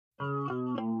Hi,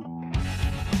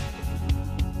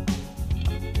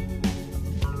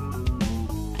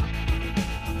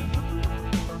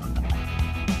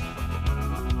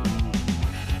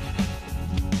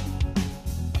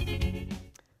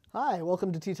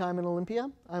 welcome to Tea Time in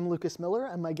Olympia. I'm Lucas Miller,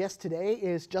 and my guest today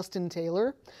is Justin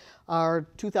Taylor, our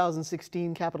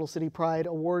 2016 Capital City Pride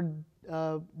Award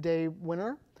Day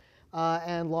winner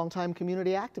and longtime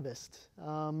community activist.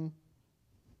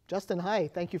 Justin, hi,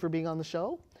 thank you for being on the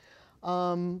show.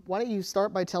 Why don't you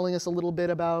start by telling us a little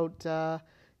bit about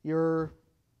your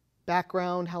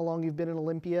background, how long you've been in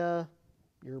Olympia,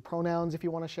 your pronouns if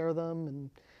you want to share them, and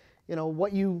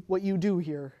what you do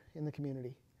here in the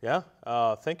community. Yeah,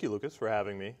 thank you, Lucas, for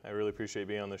having me. I really appreciate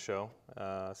being on the show,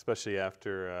 especially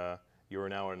after you are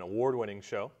now an award-winning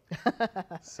show.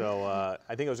 So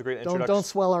I think it was a great introduction. Don't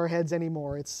swell our heads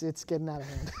anymore. It's getting out of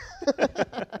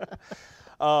hand.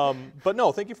 But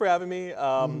no, thank you for having me.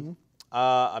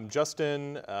 I'm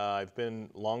Justin. I've been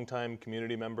a longtime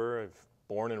community member. I've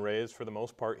born and raised for the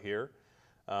most part here,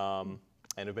 and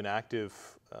have been active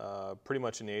pretty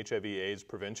much in the HIV/AIDS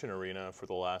prevention arena for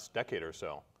the last decade or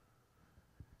so.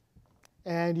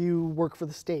 And you work for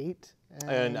the state.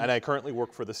 And I currently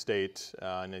work for the state.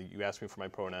 And you asked me for my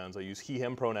pronouns. I use he,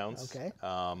 him pronouns. Okay.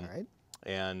 All right.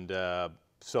 And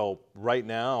so right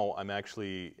now, I'm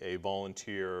actually a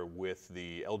volunteer with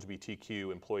the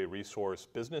LGBTQ Employee Resource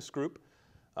Business Group,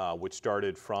 which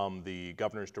started from the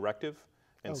governor's directive.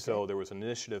 And so there was an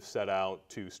initiative set out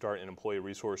to start an employee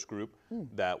resource group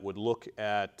that would look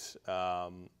at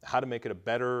how to make it a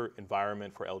better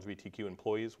environment for LGBTQ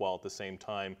employees, while at the same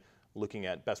time looking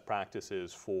at best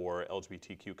practices for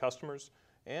LGBTQ customers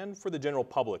and for the general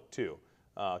public too,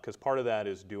 because part of that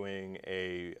is doing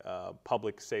a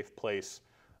public safe place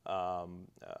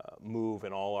move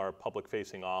in all our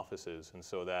public-facing offices, and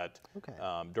so that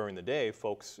during the day,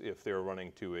 folks, if they're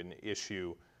running to an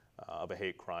issue of a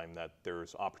hate crime, that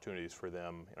there's opportunities for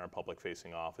them in our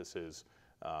public-facing offices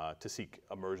to seek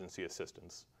emergency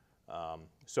assistance.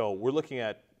 So we're looking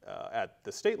at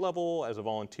the state level as a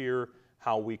volunteer,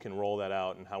 how we can roll that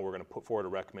out and how we're going to put forward a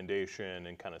recommendation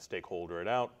and kind of stakeholder it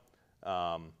out.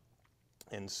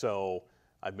 And so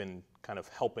I've been kind of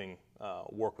helping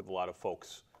work with a lot of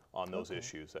folks on those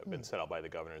issues that have been set out by the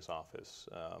governor's office.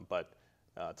 But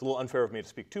it's a little unfair of me to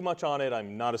speak too much on it.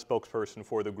 I'm not a spokesperson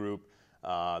for the group.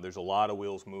 There's a lot of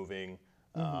wheels moving.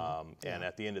 And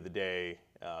at the end of the day,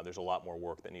 there's a lot more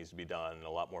work that needs to be done, and a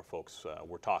lot more folks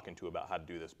we're talking to about how to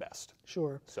do this best.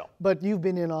 Sure. So, but you've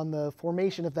been in on the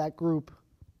formation of that group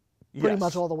pretty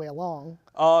much all the way along.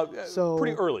 So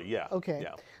pretty early, yeah. Okay.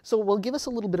 Yeah. So, well, give us a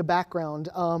little bit of background.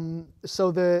 So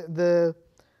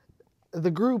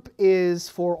the group is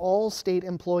for all state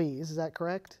employees. Is that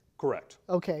correct? Correct.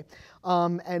 Okay.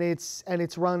 And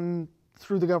it's run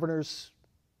through the governor's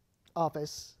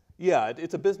office. Yeah,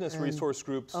 it's a business resource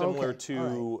group similar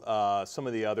to some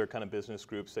of the other kind of business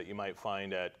groups that you might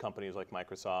find at companies like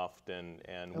Microsoft,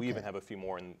 and we even have a few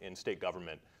more in state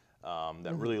government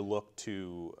that really look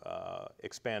to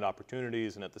expand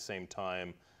opportunities and at the same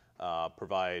time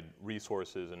provide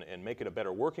resources and make it a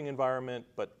better working environment.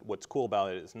 But what's cool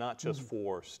about it is not just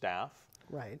for staff.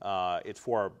 Right. It's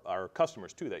for our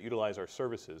customers too that utilize our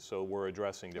services. So we're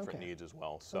addressing different needs as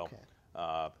well. So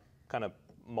kind of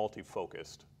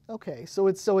multi-focused. Okay, so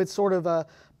it's sort of a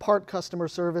part customer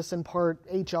service and part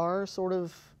HR sort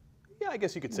of. Yeah, I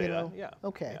guess you could say that. Yeah.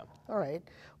 Okay. Yeah. All right.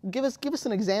 Give us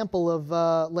an example of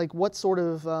like what sort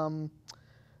of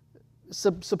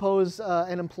suppose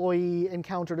an employee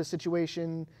encountered a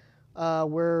situation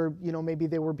where maybe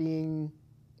they were being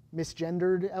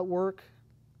misgendered at work.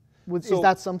 Is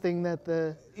that something that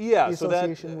the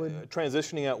association would?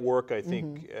 Transitioning at work, I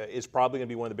think, is probably going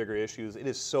to be one of the bigger issues. It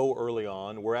is so early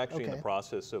on. We're actually in the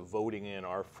process of voting in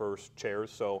our first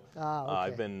chairs. So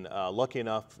I've been lucky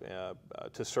enough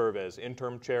to serve as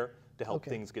interim chair to help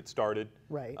things get started.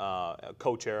 Right.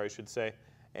 Co-chair, I should say.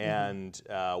 And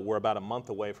we're about a month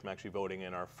away from actually voting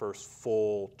in our first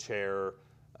full chair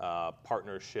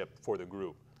partnership for the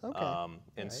group.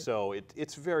 Okay. So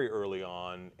it's very early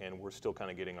on, and we're still kind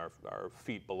of getting our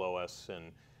feet below us.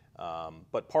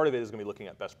 But part of it is going to be looking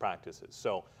at best practices.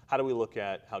 So how do we look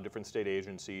at how different state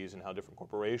agencies and how different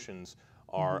corporations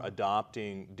are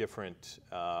adopting different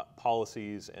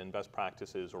policies and best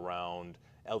practices around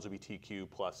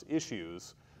LGBTQ plus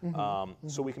issues,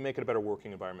 so we can make it a better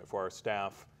working environment for our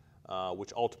staff,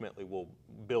 which ultimately will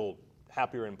build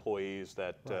happier employees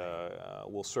that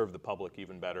will serve the public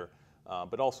even better.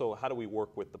 But also, how do we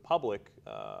work with the public,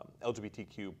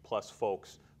 LGBTQ plus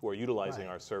folks who are utilizing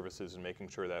our services and making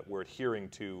sure that we're adhering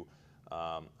to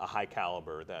a high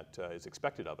caliber that is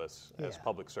expected of us as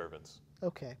public servants.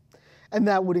 Okay. And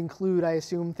that would include, I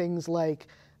assume, things like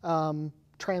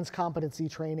trans-competency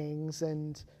trainings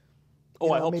and...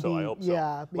 Oh, I hope so. I hope so.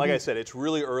 Yeah, like I said, it's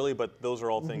really early, but those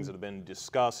are all things that have been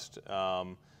discussed.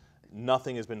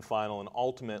 Nothing has been final, and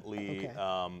ultimately,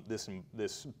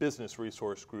 this business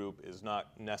resource group is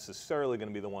not necessarily going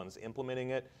to be the ones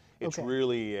implementing it. It's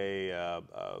really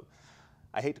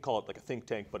I hate to call it like a think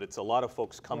tank, but it's a lot of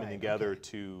folks coming together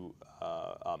to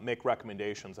make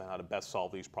recommendations on how to best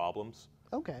solve these problems.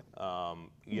 Okay.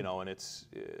 You know, and it's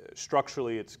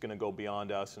structurally, it's going to go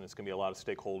beyond us, and it's going to be a lot of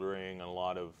stakeholdering and a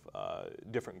lot of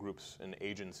different groups and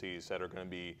agencies that are going to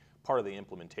be part of the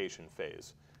implementation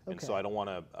phase. And so I don't want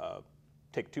to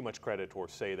take too much credit or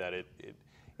say that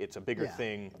it's a bigger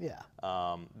thing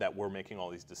that we're making all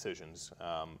these decisions.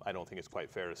 I don't think it's quite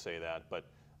fair to say that, but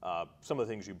some of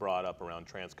the things you brought up around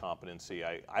trans-competency,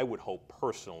 I would hope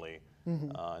personally,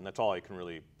 and that's all I can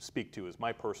really speak to, is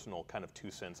my personal kind of 2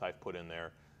 cents I've put in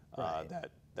there,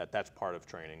 that's part of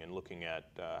training and looking at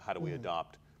how do we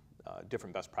adopt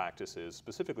different best practices,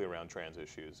 specifically around trans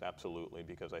issues, absolutely,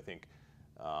 because I think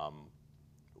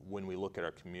when we look at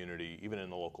our community, even in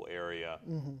the local area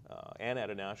and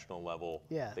at a national level,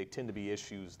 they tend to be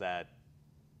issues that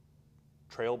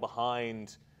trail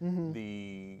behind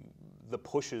the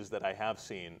pushes that I have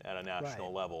seen at a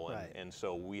national level, and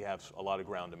so we have a lot of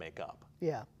ground to make up.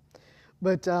 Yeah,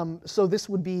 but so this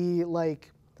would be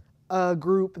like a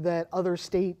group that other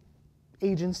state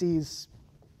agencies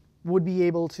would be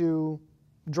able to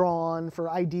draw on for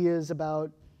ideas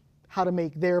about how to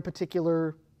make their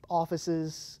particular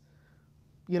offices,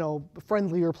 you know,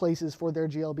 friendlier places for their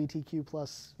GLBTQ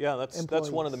plus employees. That's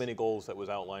one of the many goals that was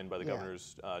outlined by the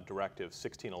governor's directive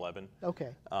 1611. Okay.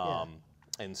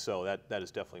 And so that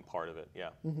is definitely part of it. Yeah.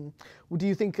 Well, do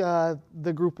you think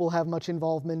the group will have much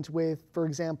involvement with, for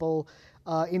example,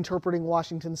 interpreting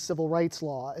Washington's civil rights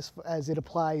law as it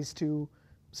applies to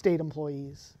state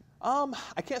employees?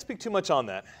 I can't speak too much on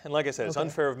that. And like I said, it's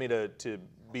unfair of me to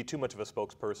be too much of a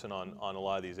spokesperson on a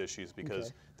lot of these issues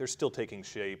because they're still taking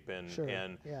shape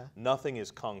and nothing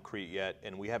is concrete yet,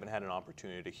 and we haven't had an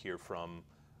opportunity to hear from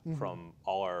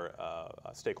all our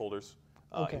stakeholders,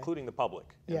 including the public.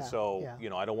 And so, you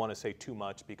know, I don't want to say too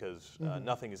much because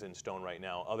nothing is in stone right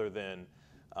now, other than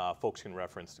folks can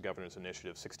reference the governor's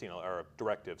initiative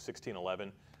directive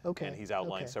 1611. And he's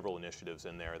outlined several initiatives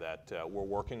in there that we're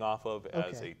working off of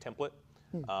as a template.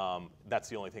 That's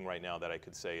the only thing right now that I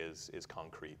could say is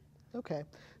concrete. Okay,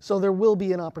 so there will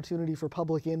be an opportunity for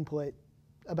public input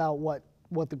about what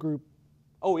the group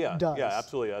does. Yeah,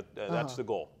 absolutely. That's the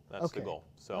goal. That's the goal.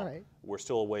 So we're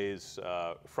still a ways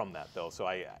from that, though. So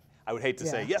I would hate to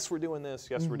say yes, we're doing this,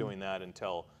 yes, we're doing that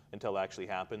until it actually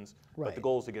happens. But the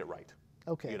goal is to get it right.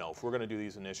 You know, if we're going to do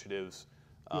these initiatives,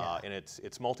 and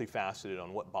it's multifaceted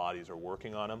on what bodies are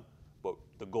working on them, but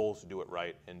the goal is to do it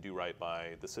right and do right by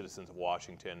the citizens of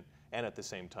Washington, and at the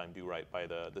same time do right by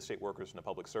the state workers and the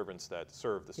public servants that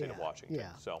serve the state of Washington.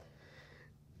 So,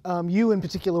 you in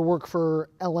particular work for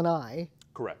L&I.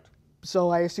 Correct. So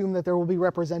I assume that there will be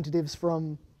representatives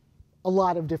from a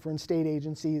lot of different state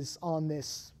agencies on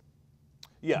this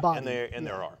body. And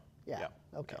there are. Yeah.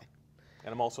 Okay.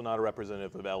 And I'm also not a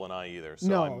representative of L&I either,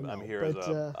 so I'm here as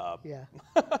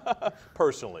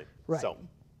personally. Right. So.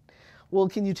 Well,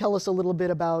 can you tell us a little bit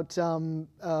about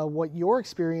what your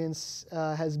experience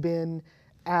has been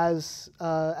as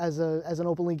an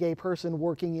openly gay person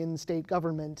working in state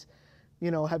government?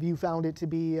 You know, have you found it to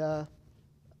be a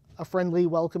friendly,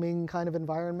 welcoming kind of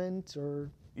environment, or?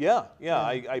 Yeah.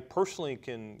 I personally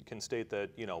can state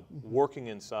that, you know, working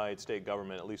inside state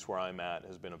government, at least where I'm at,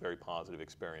 has been a very positive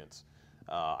experience.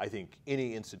 I think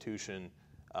any institution,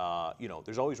 you know,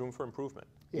 there's always room for improvement.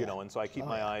 You know, and so I keep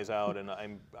my eyes out, and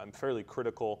I'm fairly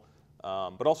critical,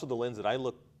 but also the lens that I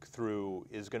look through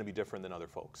is going to be different than other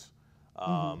folks.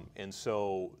 And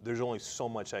so there's only so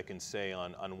much I can say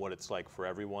on what it's like for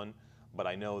everyone, but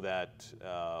I know that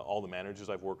all the managers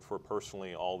I've worked for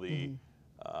personally, all the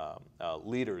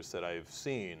leaders that I've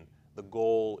seen, the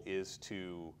goal is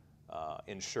to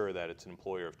ensure that it's an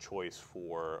employer of choice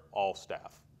for all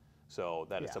staff. So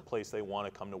that it's a place they want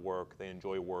to come to work, they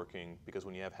enjoy working, because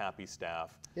when you have happy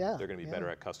staff, they're going to be better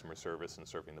at customer service and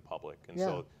serving the public. And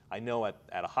so I know at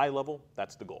a high level,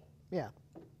 that's the goal. Yeah.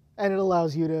 And it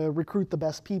allows you to recruit the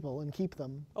best people and keep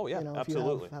them. Oh, yeah, you know,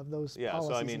 absolutely. If you have those policies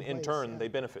so I mean, in turn, they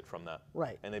benefit from that.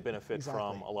 Right. And they benefit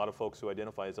from a lot of folks who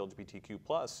identify as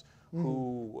LGBTQ+,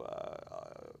 who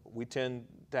we tend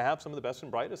to have some of the best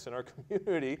and brightest in our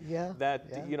community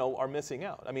that, you know, are missing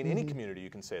out. I mean, any community you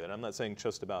can say that. I'm not saying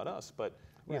just about us, but,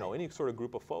 you know, any sort of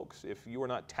group of folks, if you are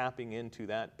not tapping into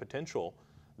that potential,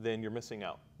 then you're missing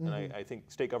out. And I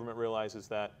think state government realizes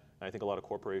that. And I think a lot of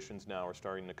corporations now are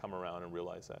starting to come around and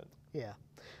realize that. Yeah.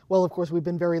 Well, of course, we've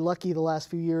been very lucky the last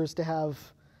few years to have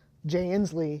Jay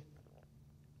Inslee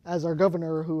as our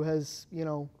governor, who has,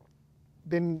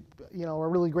 been, a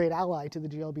really great ally to the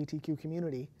GLBTQ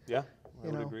community. Yeah, I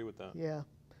would agree with that. Yeah.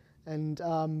 And,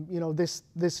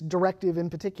 this directive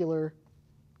in particular,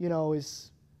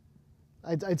 is,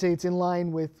 I'd say it's in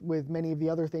line with many of the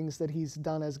other things that he's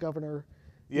done as governor.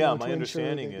 Yeah, my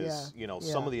understanding is,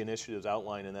 some of the initiatives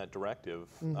outlined in that directive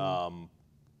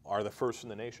are the first in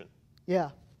the nation. Yeah.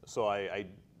 So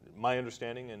my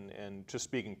understanding, and just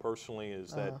speaking personally,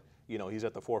 is that he's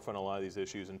at the forefront of a lot of these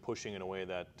issues and pushing in a way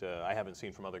that I haven't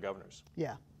seen from other governors.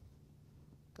 Yeah.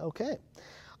 Okay.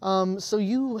 So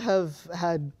you have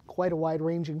had quite a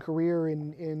wide-ranging career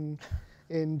in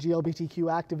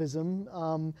GLBTQ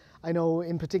activism. I know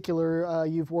in particular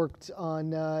you've worked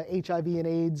on HIV and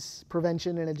AIDS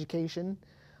prevention and education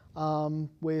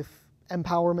with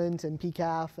Mpowerment and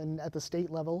PCAF and at the state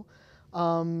level.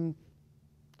 Can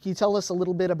you tell us a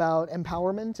little bit about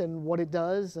Mpowerment and what it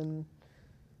does? And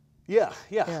yeah,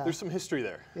 there's some history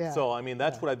there. Yeah. So I mean,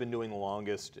 that's what I've been doing the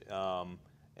longest, and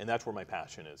that's where my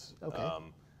passion is. Okay.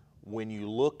 When you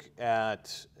look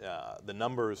at the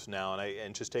numbers now,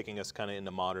 and just taking us kind of into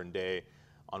modern day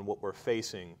on what we're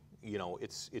facing,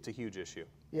 it's a huge issue.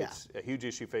 Yeah. It's a huge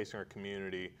issue facing our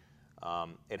community.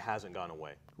 It hasn't gone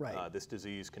away. Right. This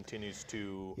disease continues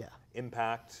to Yeah.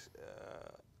 impact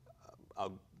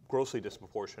a grossly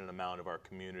disproportionate amount of our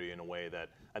community in a way that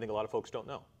I think a lot of folks don't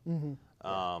know.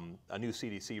 A new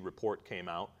CDC report came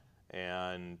out,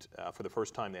 and for the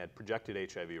first time they had projected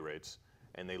HIV rates,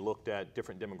 and they looked at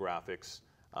different demographics.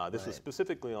 This was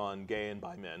specifically on gay and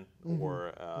bi men,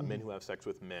 or men who have sex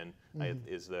with men,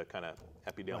 is the kind of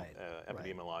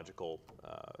epidemiological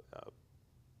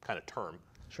kind of term.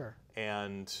 Sure.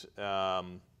 And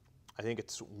I think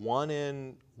it's 1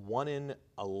 in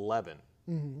 11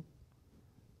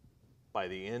 by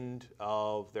the end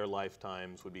of their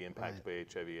lifetimes would be impacted by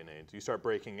HIV and AIDS. You start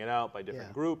breaking it out by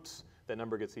different groups, that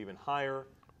number gets even higher.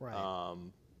 Right.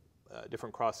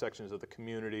 Different cross sections of the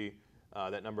community,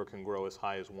 that number can grow as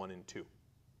high as 1 in 2.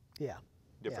 Yeah.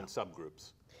 Different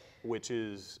subgroups, which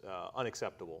is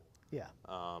unacceptable. Yeah.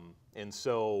 And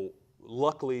so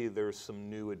luckily there's some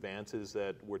new advances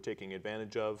that we're taking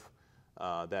advantage of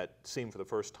that seem for the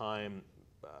first time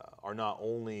are not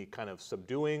only kind of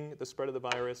subduing the spread of the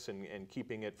virus and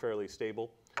keeping it fairly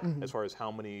stable as far as how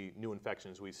many new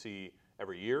infections we see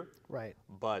every year, Right.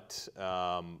 but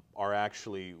are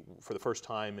actually, for the first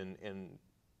time in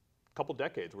a couple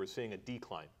decades, we're seeing a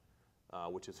decline,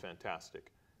 which is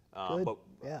fantastic. Good. But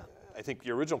Yeah. I think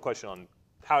your original question on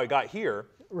how I got here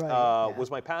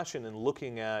was my passion in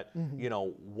looking at,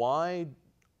 why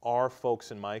are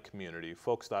folks in my community,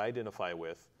 folks that I identify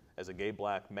with as a gay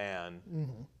black man,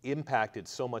 impacted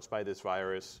so much by this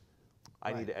virus?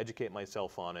 I need to educate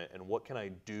myself on it, and what can I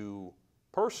do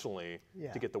personally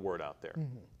to get the word out there?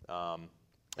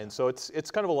 And so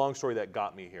it's kind of a long story that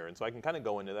got me here, and so I can kind of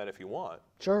go into that if you want.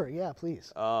 Sure, yeah,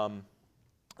 please.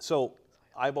 So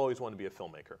I've always wanted to be a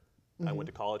filmmaker. I went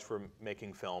to college for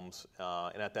making films,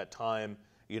 and at that time,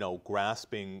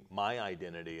 grasping my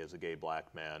identity as a gay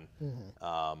black man,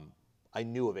 I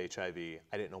knew of HIV.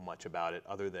 I didn't know much about it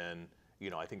other than,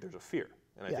 I think there's a fear.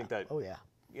 And I think that,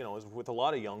 as with a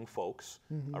lot of young folks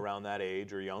around that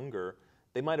age or younger,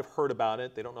 they might have heard about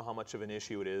it, they don't know how much of an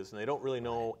issue it is, and they don't really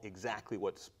know exactly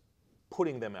what's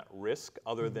putting them at risk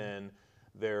other than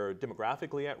they're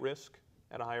demographically at risk,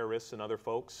 at a higher risk than other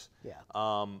folks. Yeah.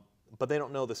 But they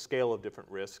don't know the scale of different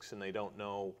risks, and they don't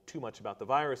know too much about the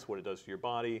virus, what it does to your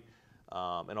body,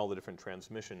 and all the different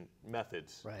transmission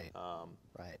methods. Right.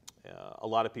 Right. A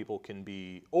lot of people can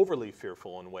be overly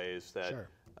fearful in ways that Sure.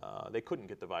 They couldn't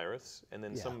get the virus, and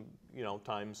then some,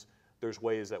 times there's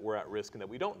ways that we're at risk and that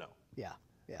we don't know. Yeah.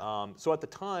 Yeah. So at the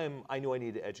time, I knew I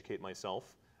needed to educate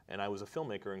myself, and I was a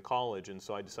filmmaker in college, and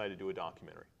so I decided to do a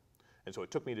documentary. And so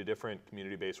it took me to different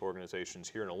community-based organizations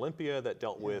here in Olympia that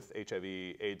dealt with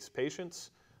HIV/AIDS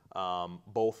patients,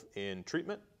 both in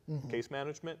treatment, case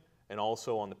management, and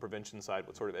also on the prevention side,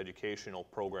 what sort of educational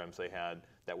programs they had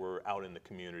that were out in the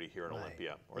community here in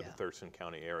Olympia or the Thurston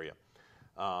County area.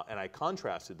 And I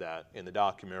contrasted that in the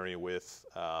documentary with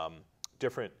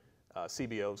different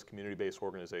CBOs, community-based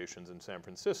organizations in San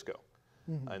Francisco.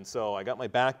 And so I got my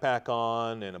backpack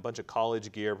on and a bunch of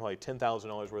college gear, probably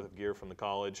 $10,000 worth of gear from the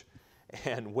college,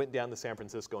 and went down to San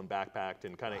Francisco and backpacked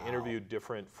and kind of interviewed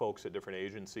different folks at different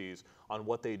agencies on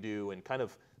what they do, and kind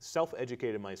of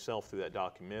self-educated myself through that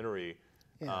documentary.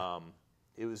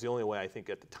 It was the only way I think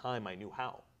at the time I knew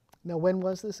how. Now, when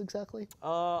was this exactly?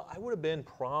 I would have been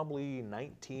probably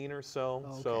 19 or so.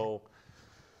 Okay. So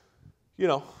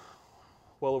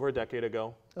well over a decade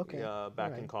ago. Okay.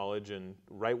 Back in college, and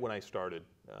right when I started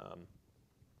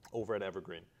over at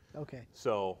Evergreen. Okay.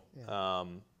 So a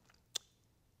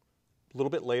little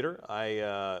bit later,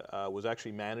 I was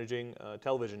actually managing a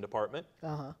television department,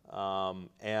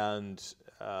 and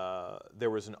there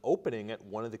was an opening at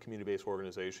one of the community-based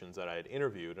organizations that I had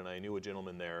interviewed, and I knew a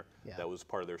gentleman there that was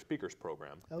part of their speakers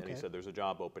program. And he said, there's a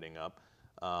job opening up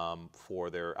for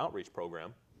their outreach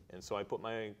program. And so I put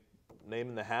my name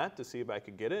in the hat to see if I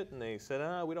could get it, and they said,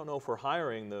 we don't know if we're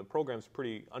hiring. The program's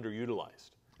pretty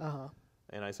underutilized.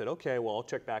 And I said, okay, well, I'll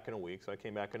check back in a week. So I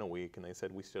came back in a week, and they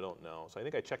said, we still don't know. So I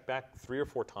think I checked back 3 or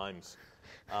 4 times.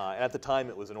 At the time,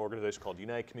 it was an organization called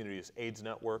United Communities AIDS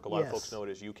Network. A lot of folks know it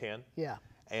as UCAN. Yeah.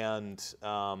 And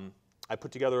I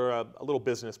put together a little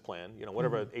business plan,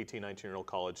 whatever an 18, 19-year-old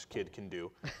college kid can do.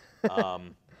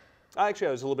 Actually,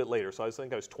 I was a little bit later, so I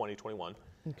think I was 20, 21.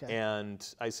 Okay. And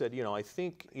I said, I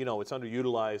think, it's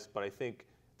underutilized, but I think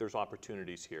there's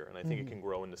opportunities here, and I think it can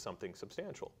grow into something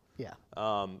substantial. Yeah.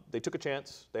 They took a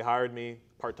chance. They hired me.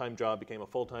 Part-time job became a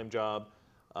full-time job.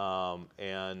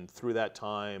 And through that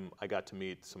time, I got to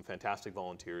meet some fantastic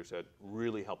volunteers that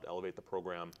really helped elevate the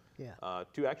program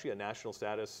to actually a national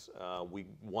status. We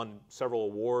won several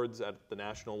awards at the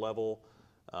national level,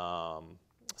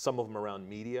 some of them around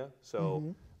media.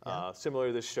 So similar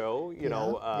to this show,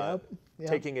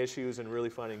 taking issues and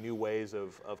really finding new ways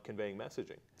of conveying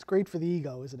messaging. It's great for the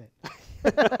ego, isn't it?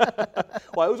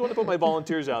 Well, I always want to put my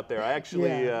volunteers out there. I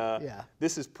actually,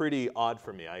 this is pretty odd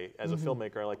for me. As a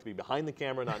filmmaker, I like to be behind the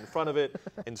camera, not in front of it,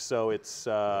 and so it's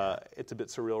a bit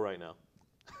surreal right now.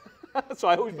 So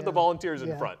I always put the volunteers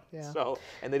in front. So,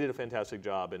 and they did a fantastic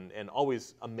job, and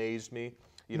always amazed me.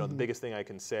 The biggest thing I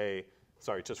can say,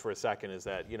 sorry, just for a second, is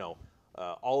that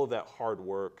all of that hard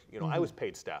work. I was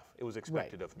paid staff; it was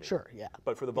expected of me. Sure, yeah.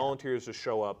 But for the volunteers to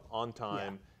show up on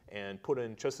time and put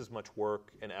in just as much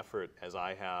work and effort as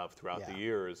I have throughout the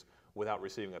years without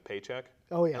receiving a paycheck.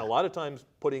 Oh yeah. And a lot of times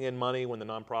putting in money when the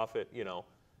nonprofit,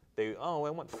 they I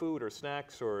want food or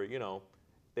snacks, or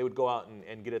they would go out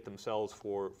and get it themselves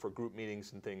for group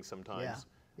meetings and things sometimes.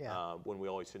 When we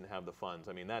always didn't have the funds.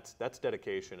 I mean, that's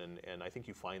dedication, and I think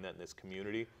you find that in this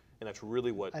community, and that's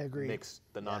really what makes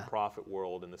the nonprofit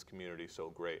world in this community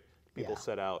so great. People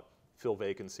set out, fill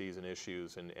vacancies and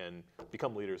issues, and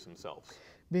become leaders themselves.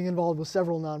 Being involved with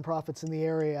several nonprofits in the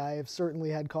area, I have certainly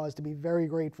had cause to be very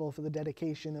grateful for the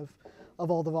dedication of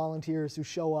all the volunteers who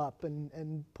show up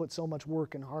and put so much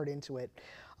work and heart into it.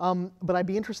 But I'd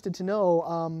be interested to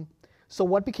know, so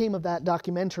what became of that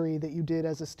documentary that you did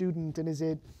as a student, and is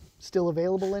it still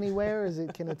available anywhere?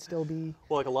 Can it still be?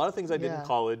 Well, like a lot of things I did in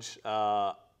college,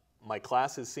 my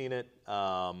class has seen it.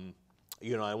 I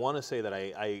want to say that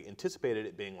I anticipated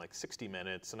it being like 60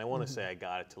 minutes, and I want to say I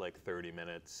got it to like 30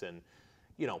 minutes, and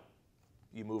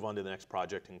you move on to the next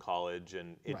project in college,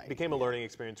 and it became a learning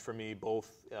experience for me,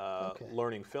 both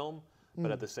learning film, but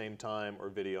at the same time, or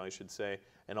video I should say,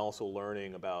 and also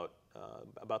learning about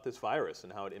this virus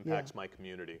and how it impacts my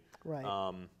community. Right.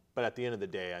 But at the end of the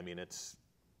day, I mean,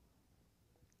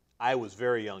 I was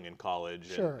very young in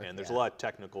college, and there's a lot of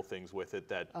technical things with it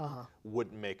that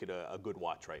wouldn't make it a good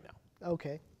watch right now.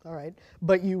 Okay, all right.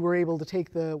 But you were able to take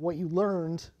what you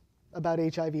learned about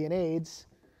HIV and AIDS.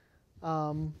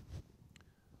 Well,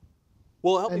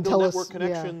 it helped me build network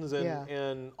connections,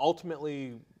 and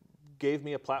ultimately gave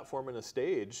me a platform and a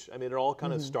stage. I mean, it all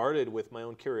kind of started with my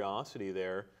own curiosity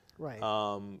there. Right.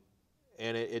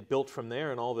 And it built from there,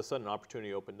 and all of a sudden an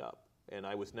opportunity opened up. And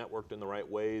I was networked in the right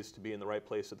ways to be in the right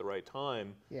place at the right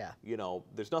time. Yeah.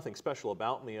 There's nothing special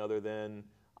about me other than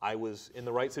I was in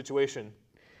the right situation,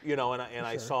 and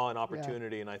I saw an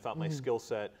opportunity, and I thought my skill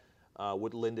set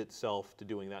would lend itself to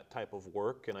doing that type of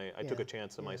work, and I took a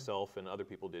chance on myself, and other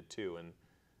people did too, and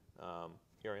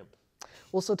here I am.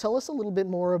 Well, so tell us a little bit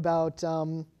more about,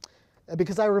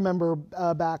 because I remember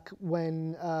back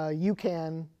when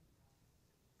UCAN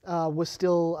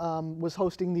was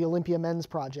hosting the Olympia Men's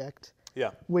Project,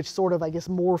 which sort of, I guess,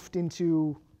 morphed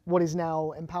into what is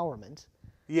now Mpowerment.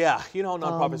 Yeah,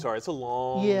 nonprofits are. It's a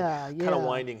long, kind of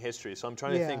winding history, so I'm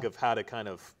trying to think of how to kind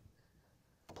of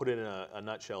put it in a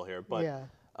nutshell here. But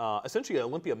essentially, the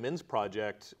Olympia Men's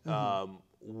Project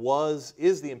was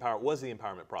the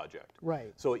Empowerment Project.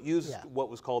 Right. So it used what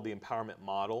was called the Empowerment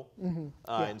Model.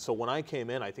 And so when I came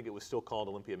in, I think it was still called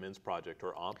Olympia Men's Project,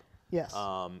 or OMP. Yes.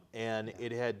 And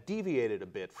it had deviated a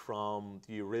bit from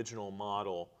the original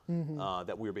model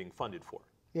that we were being funded for.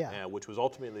 Yeah. Which was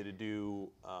ultimately to do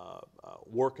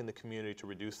work in the community to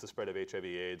reduce the spread of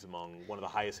HIV/AIDS among one of the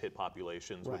highest hit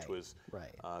populations, which was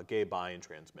gay, bi, and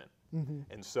trans men.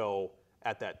 And so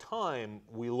at that time,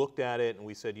 we looked at it and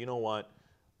we said, you know what,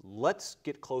 let's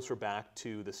get closer back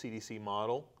to the CDC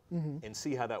model and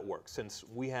see how that works. Since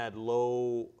we had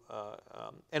low,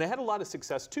 and it had a lot of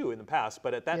success too in the past,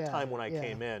 but at that time when I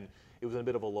came in, it was in a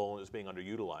bit of a lull and it was being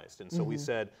underutilized. And so we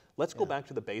said, let's go back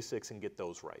to the basics and get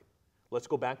those right. Let's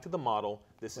go back to the model.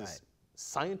 This is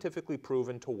scientifically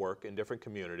proven to work in different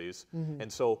communities.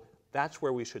 And so that's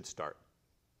where we should start.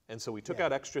 And so we took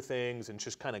out extra things and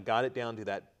just kind of got it down to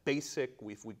that basic.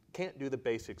 If we can't do the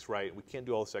basics right, we can't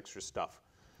do all this extra stuff.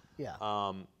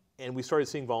 And we started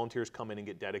seeing volunteers come in and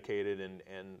get dedicated.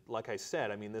 And like I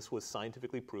said, I mean, this was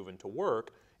scientifically proven to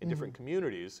work in different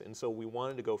communities. And so we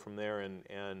wanted to go from there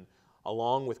and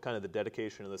along with kind of the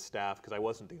dedication of the staff, because I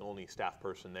wasn't the only staff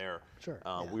person there,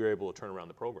 we were able to turn around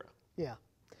the program. Yeah.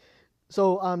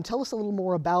 So tell us a little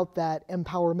more about that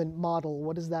empowerment model.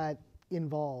 What does that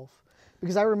involve?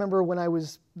 Because I remember when I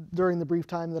was, during the brief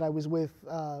time that I was with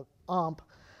OMP,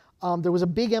 there was a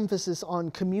big emphasis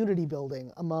on community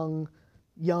building among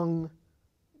young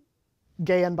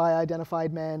gay and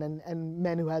bi-identified men and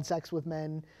men who had sex with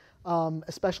men,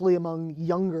 especially among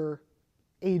younger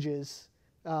ages.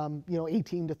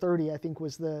 18 to 30, I think,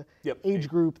 was the age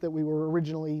group that we were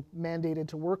originally mandated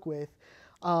to work with.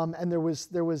 And there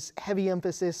was heavy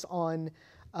emphasis on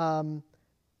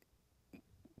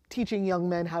teaching young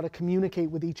men how to communicate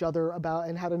with each other about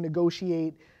and how to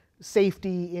negotiate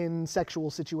safety in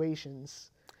sexual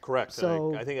situations. Correct.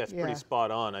 So, I think that's pretty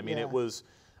spot on. I mean, it was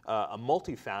a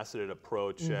multifaceted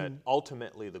approach. And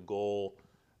ultimately, the goal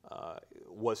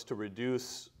was to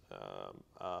reduce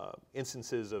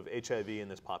instances of HIV in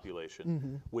this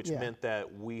population, which meant that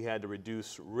we had to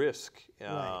reduce risk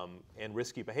and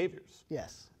risky behaviors.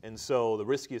 And so the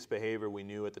riskiest behavior we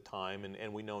knew at the time,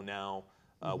 and we know now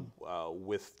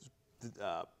with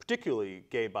particularly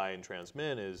gay, bi, and trans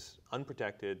men, is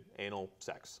unprotected anal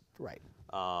sex.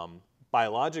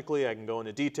 Biologically, I can go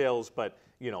into details, but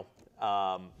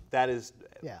that is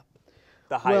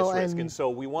the highest risk. And so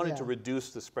we wanted to reduce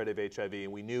the spread of HIV,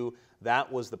 and we knew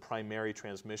that was the primary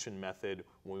transmission method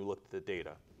when we looked at the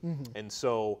data. And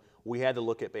so we had to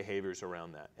look at behaviors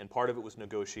around that. And part of it was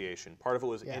negotiation. Part of it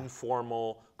was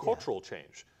informal cultural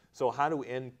change. So how do we,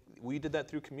 and we did that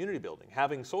through community building.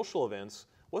 Having social events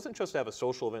wasn't just to have a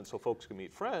social event so folks could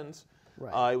meet friends.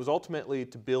 It was ultimately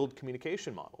to build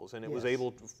communication models, and it was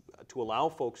able to allow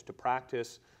folks to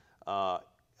practice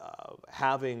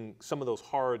having some of those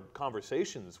hard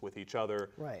conversations with each other,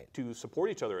 to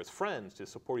support each other as friends, to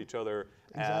support each other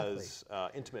as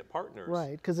intimate partners.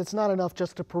 Because it's not enough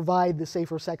just to provide the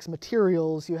safer sex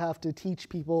materials. You have to teach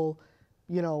people,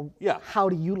 how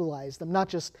to utilize them, not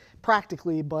just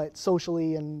practically, but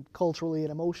socially and culturally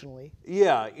and emotionally.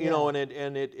 And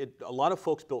a lot of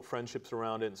folks built friendships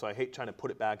around it, and so I hate trying to put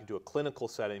it back into a clinical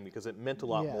setting because it meant a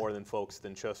lot more than folks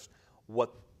than just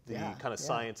what the kind of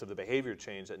science of the behavior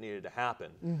change that needed to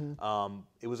happen.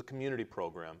 It was a community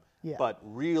program, but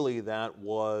really that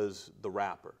was the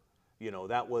wrapper.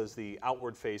 That was the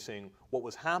outward facing, what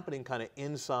was happening kind of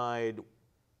inside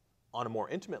on a more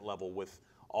intimate level with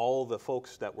all the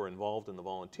folks that were involved in the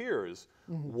volunteers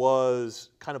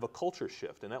was kind of a culture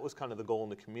shift. And that was kind of the goal in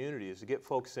the community, is to get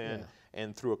folks in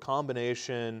and through a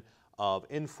combination of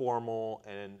informal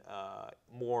and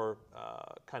more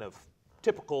kind of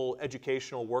typical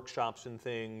educational workshops and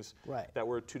things that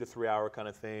were 2 to 3 hour kind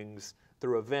of things,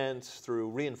 through events, through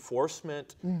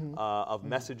reinforcement of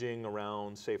messaging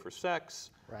around safer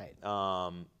sex.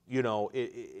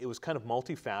 It was kind of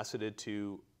multifaceted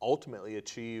to ultimately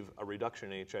achieve a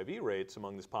reduction in HIV rates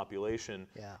among this population,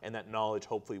 and that knowledge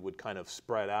hopefully would kind of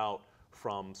spread out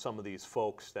from some of these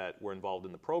folks that were involved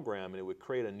in the program, and it would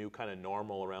create a new kind of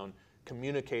normal around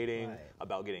communicating,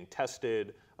 about getting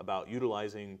tested, about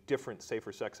utilizing different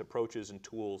safer sex approaches and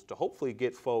tools to hopefully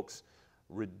get folks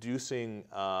reducing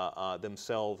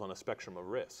themselves on a spectrum of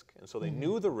risk. And so they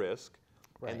knew the risk,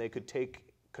 and they could take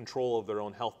control of their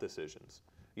own health decisions.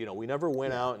 We never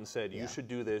went out and said, you should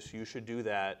do this, you should do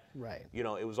that.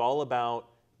 It was all about,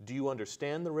 do you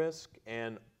understand the risk,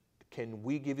 and can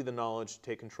we give you the knowledge to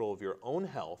take control of your own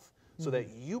health so that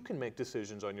you can make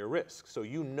decisions on your risk? So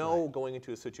going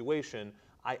into a situation,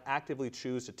 I actively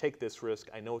choose to take this risk,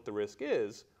 I know what the risk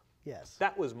is.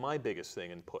 That was my biggest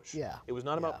thing and push. It was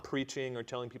not about preaching or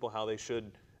telling people how they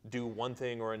should do one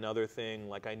thing or another thing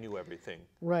like I knew everything.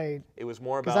 It was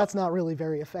more about... Because that's not really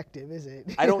very effective, is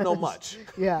it? I don't know much.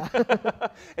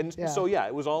 And so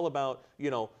it was all about,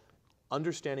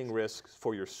 understanding risks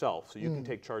for yourself so you can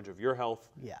take charge of your health.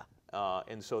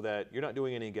 And so that you're not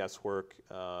doing any guesswork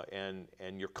and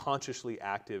you're consciously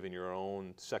active in your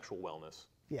own sexual wellness.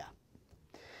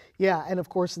 And of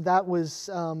course that was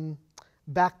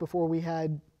back before we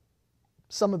had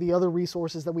some of the other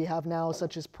resources that we have now,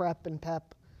 such as PrEP and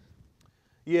PEP.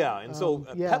 Yeah, and so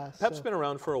PEP's been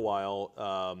around for a while,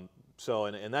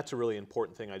 and that's a really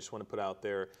important thing I just want to put out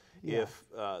there. Yeah. If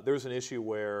there's an issue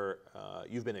where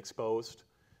you've been exposed,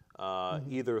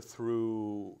 either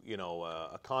through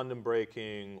a condom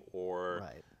breaking or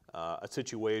a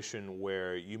situation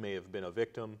where you may have been a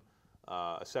victim,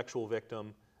 a sexual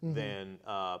victim, then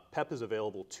PEP is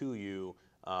available to you.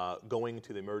 Going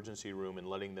to the emergency room and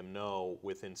letting them know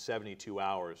within 72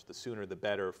 hours, the sooner the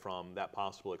better, from that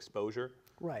possible exposure.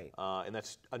 Right. And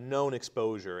that's a known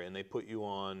exposure, and they put you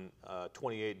on a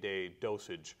 28-day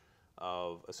dosage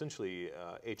of essentially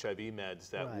HIV meds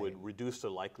that would reduce the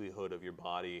likelihood of your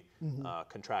body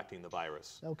contracting the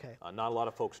virus. Okay. Not a lot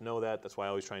of folks know that. That's why I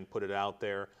always try and put it out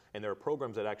there. And there are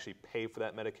programs that actually pay for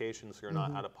that medication, so you're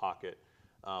not out of pocket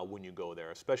when you go there,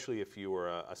 especially if you were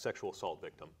a sexual assault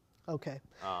victim. Okay.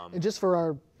 And just for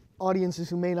our audiences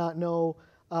who may not know,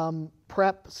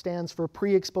 PrEP stands for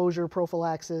pre-exposure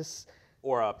prophylaxis.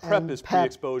 Or PrEP is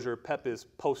pre-exposure, PEP is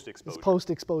post-exposure. It's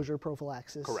post-exposure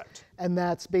prophylaxis. Correct. And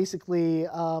that's basically,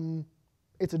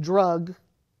 it's a drug.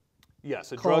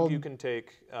 Yes, a drug you can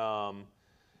take. And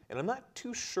I'm not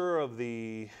too sure of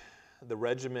the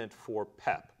regimen for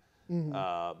PEP.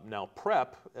 Now,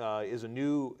 PrEP is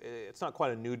it's not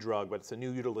quite a new drug, but it's a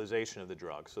new utilization of the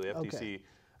drug. So the FTC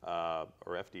or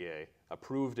FDA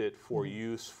approved it for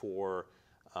use for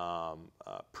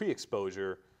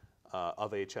pre-exposure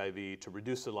of HIV to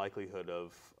reduce the likelihood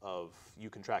of you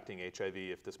contracting HIV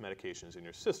if this medication is in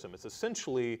your system. It's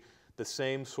essentially the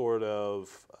same sort of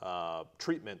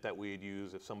treatment that we'd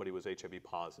use if somebody was HIV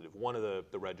positive, one of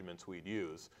the regimens we'd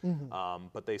use.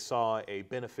 But they saw a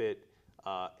benefit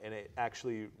in it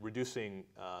actually reducing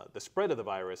the spread of the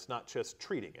virus, not just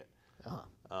treating it.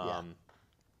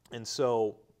 And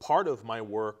so part of my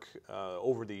work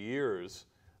over the years,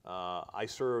 I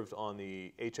served on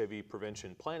the HIV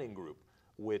Prevention Planning Group,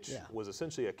 which was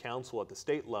essentially a council at the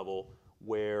state level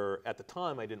where at the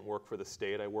time I didn't work for the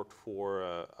state. I worked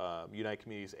for United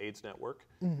Communities AIDS Network,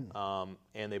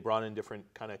 and they brought in different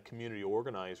kind of community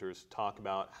organizers to talk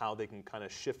about how they can kind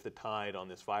of shift the tide on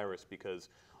this virus, because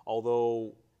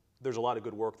although there's a lot of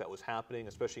good work that was happening,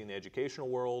 especially in the educational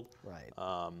world,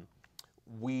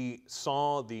 we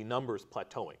saw the numbers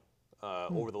plateauing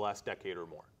over the last decade or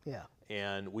more.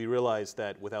 And we realized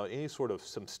that without any sort of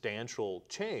substantial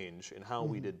change in how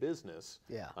we did business,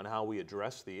 on how we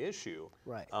addressed the issue,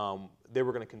 they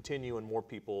were going to continue, and more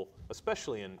people,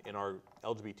 especially in our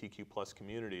LGBTQ plus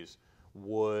communities,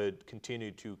 would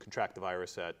continue to contract the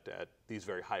virus at these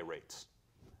very high rates.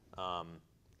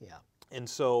 And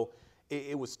so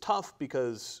it was tough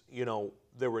because,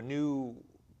 there were new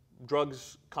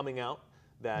drugs coming out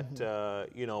that,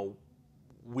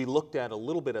 we looked at a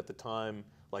little bit at the time,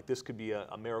 like this could be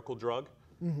a miracle drug.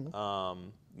 And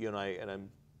I'm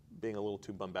being a little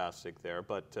too bombastic there,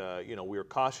 but we were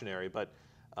cautionary, but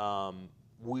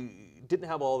we didn't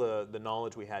have all the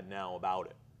knowledge we had now about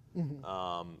it.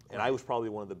 And I was probably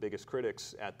one of the biggest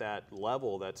critics at that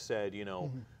level that said,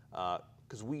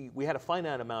 because we had a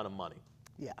finite amount of money.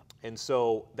 And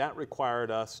so that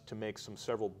required us to make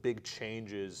several big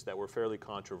changes that were fairly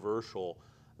controversial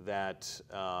that,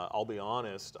 I'll be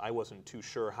honest, I wasn't too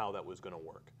sure how that was going to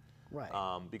work.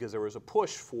 Because there was a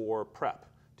push for PrEP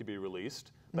to be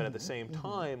released, but at the same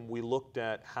time, we looked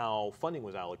at how funding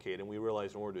was allocated, and we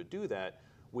realized in order to do that,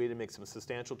 we had to make some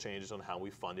substantial changes on how we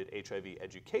funded HIV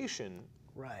education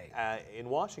in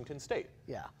Washington State.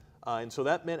 And so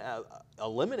that meant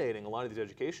eliminating a lot of these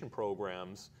education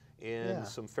programs in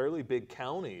some fairly big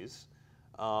counties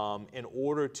in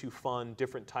order to fund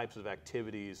different types of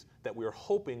activities that we were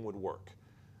hoping would work.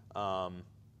 And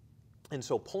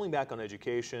so pulling back on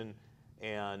education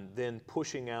and then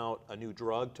pushing out a new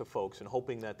drug to folks and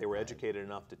hoping that they were educated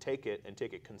enough to take it and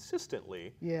take it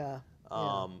consistently.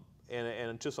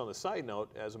 And just on a side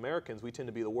note, as Americans, we tend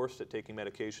to be the worst at taking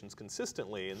medications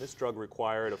consistently, and this drug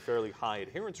required a fairly high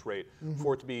adherence rate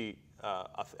for it to be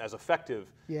as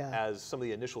effective as some of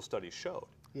the initial studies showed.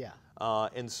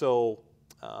 And so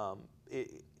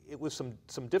it was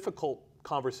some difficult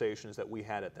conversations that we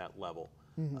had at that level.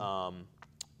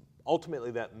 Ultimately,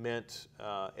 that meant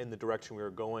in the direction we were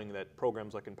going that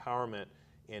programs like Mpowerment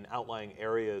in outlying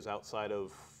areas outside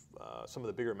of some of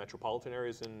the bigger metropolitan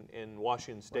areas in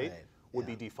Washington State would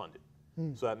be defunded.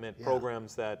 So that meant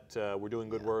programs that were doing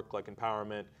good work like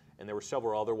Mpowerment, and there were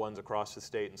several other ones across the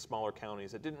state in smaller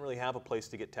counties that didn't really have a place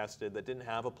to get tested, that didn't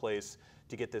have a place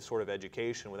to get this sort of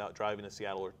education without driving to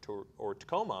Seattle or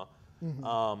Tacoma.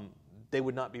 They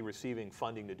would not be receiving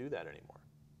funding to do that anymore.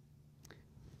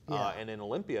 And in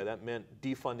Olympia, that meant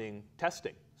defunding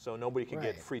testing. So nobody could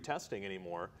get free testing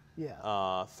anymore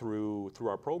through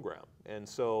our program. And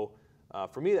so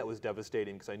for me, that was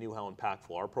devastating because I knew how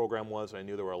impactful our program was, and I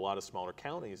knew there were a lot of smaller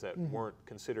counties that weren't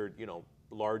considered,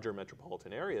 larger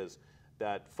metropolitan areas,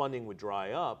 that funding would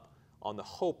dry up on the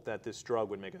hope that this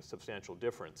drug would make a substantial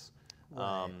difference.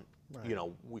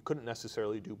 We couldn't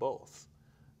necessarily do both.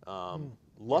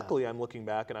 Luckily, I'm looking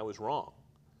back and I was wrong.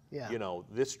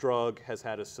 This drug has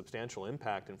had a substantial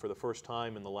impact, and for the first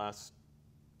time in the last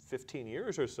 15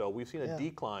 years or so, we've seen a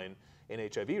decline in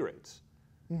HIV rates.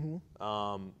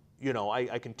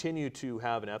 I continue to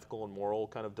have an ethical and moral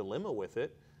kind of dilemma with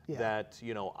it, that,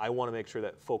 I want to make sure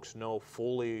that folks know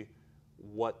fully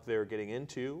what they're getting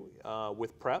into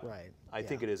with PrEP. I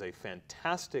think it is a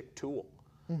fantastic tool.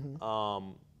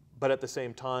 But at the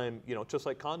same time, just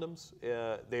like condoms,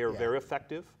 they are very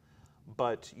effective,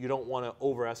 but you don't want to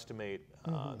overestimate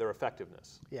their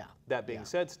effectiveness. That being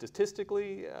said,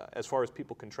 statistically, as far as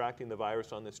people contracting the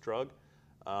virus on this drug,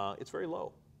 it's very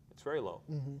low. It's very low.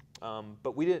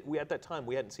 But we at that time,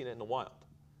 we hadn't seen it in the wild.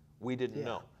 We didn't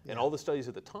know. And all the studies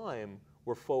at the time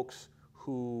were folks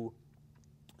who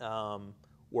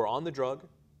were on the drug,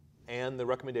 and the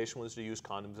recommendation was to use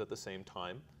condoms at the same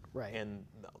time. And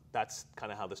that's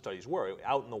kind of how the studies were.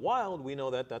 Out in the wild, we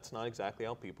know that that's not exactly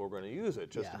how people are going to use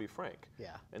it, just to be frank.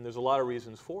 And there's a lot of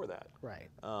reasons for that.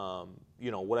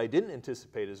 What I didn't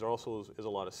anticipate is there also is a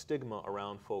lot of stigma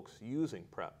around folks using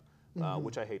PrEP,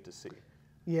 which I hate to see.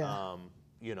 And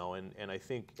I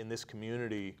think in this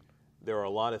community, there are a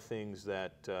lot of things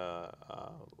that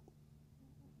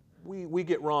we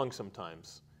get wrong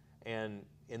sometimes. And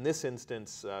in this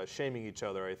instance, shaming each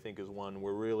other, I think, is one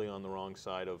we're really on the wrong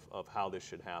side of how this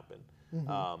should happen.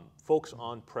 Folks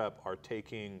on PrEP are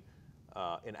taking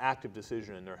an active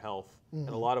decision in their health, and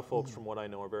a lot of folks, from what I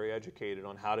know, are very educated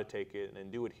on how to take it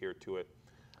and do adhere to it.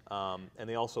 And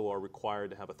they also are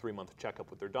required to have a 3-month checkup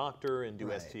with their doctor and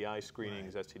do STI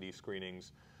screenings, STD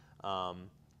screenings.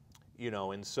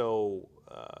 And so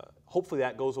hopefully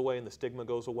that goes away and the stigma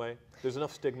goes away. There's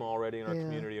enough stigma already in our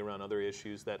community around other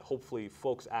issues that hopefully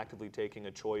folks actively taking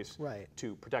a choice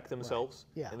to protect themselves.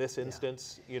 In this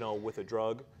instance, with a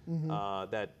drug,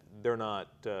 that they're not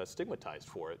stigmatized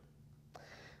for it.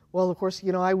 Well, of course,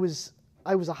 I was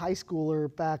a high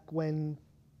schooler back when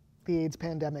the AIDS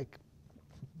pandemic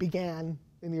began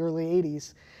in the early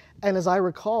 80s. And as I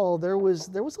recall, there was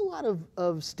a lot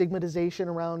of stigmatization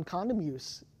around condom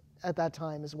use at that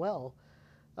time as well.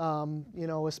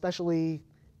 Especially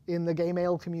in the gay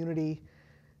male community,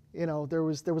 there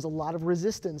was a lot of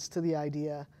resistance to the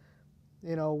idea,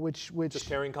 which just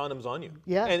carrying condoms on you.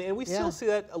 And we still see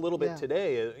that a little bit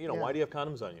today. Why do you have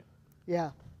condoms on you?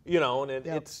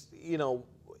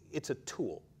 It's a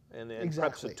tool, and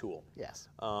PrEP's a tool.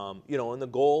 And the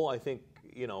goal, I think,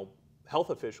 health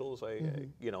officials,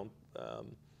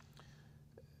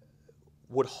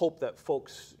 would hope that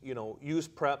folks, use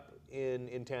PrEP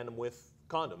in tandem with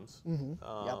condoms.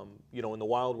 In the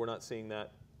wild, we're not seeing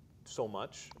that so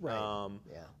much,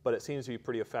 but it seems to be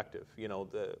pretty effective.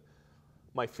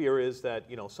 My fear is that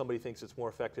somebody thinks it's more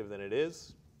effective than it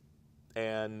is,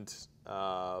 and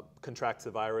contracts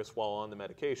the virus while on the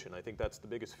medication. I think that's the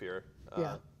biggest fear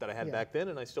that I had back then,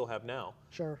 and I still have now.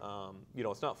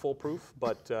 It's not foolproof,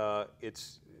 but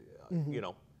it's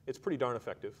it's pretty darn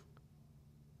effective.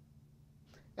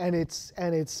 And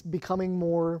it's becoming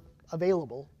more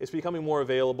available. It's becoming more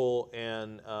available,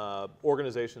 and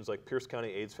organizations like Pierce County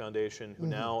AIDS Foundation, who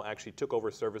now actually took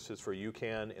over services for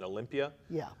UCAN in Olympia.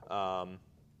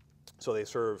 So they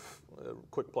serve,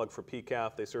 quick plug for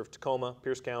PCAF, they serve Tacoma,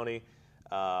 Pierce County,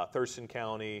 Thurston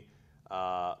County,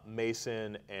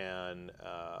 Mason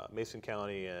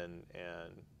County, and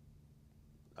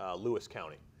Lewis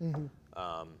County.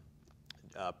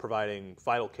 Providing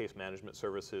vital case management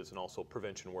services and also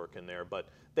prevention work in there. But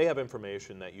they have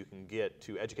information that you can get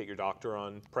to educate your doctor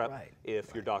on PrEP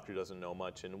if your doctor doesn't know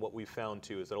much. And what we've found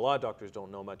too is that a lot of doctors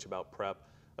don't know much about PrEP,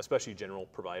 especially general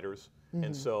providers.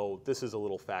 And so this is a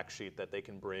little fact sheet that they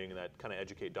can bring that kind of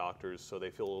educate doctors so they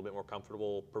feel a little bit more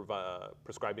comfortable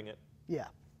prescribing it.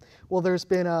 Well, there's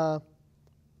been a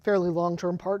fairly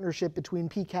long-term partnership between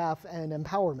PCAF and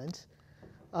Mpowerment.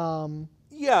 And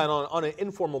on an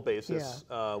informal basis,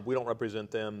 we don't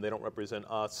represent them, they don't represent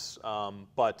us,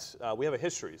 but we have a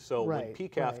history. So when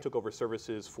PCAF took over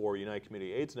services for United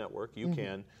Community AIDS Network,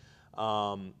 UCAN,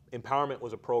 Empowerment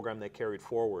was a program they carried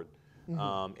forward.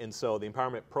 And so the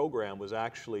Empowerment program was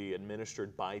actually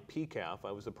administered by PCAF.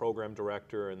 I was the program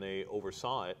director and they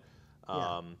oversaw it.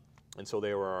 And so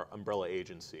they were our umbrella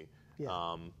agency.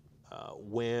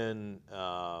 when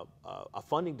a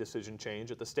funding decision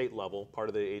change at the state level, part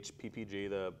of the HPPG,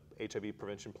 the HIV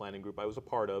Prevention Planning Group I was a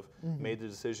part of, made the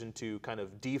decision to kind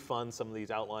of defund some of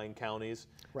these outlying counties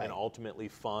and ultimately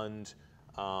fund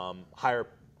higher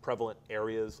prevalent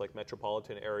areas like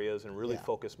metropolitan areas and really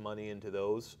focus money into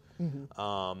those. We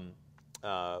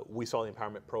saw the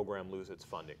Empowerment Program lose its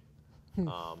funding.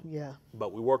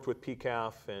 But we worked with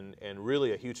PCAF and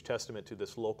really a huge testament to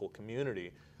this local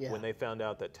community. When they found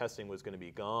out that testing was going to be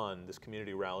gone, this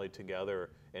community rallied together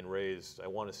and raised, I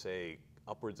want to say,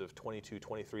 upwards of $22,000,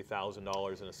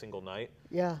 $23,000 in a single night.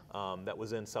 That was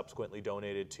then subsequently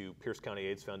donated to Pierce County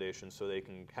AIDS Foundation so they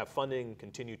can have funding,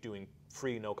 continue doing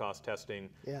free, no-cost testing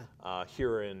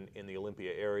here in the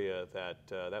Olympia area.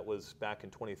 That was back in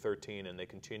 2013, and they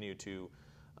continue to.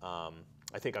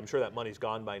 I'm sure that money's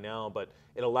gone by now, but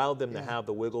it allowed them to have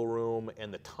the wiggle room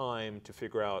and the time to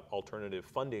figure out alternative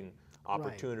funding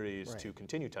opportunities to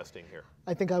continue testing here.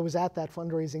 I think I was at that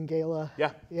fundraising gala.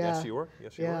 Yes, you were.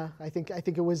 Yes, you were. I think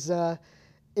it was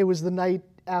the night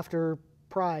after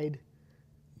Pride.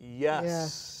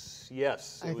 Yes,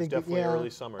 it was definitely early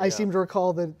summer. I seem to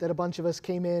recall that a bunch of us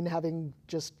came in having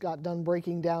just got done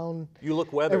breaking down. You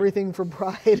look weathered. Everything from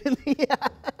Pride.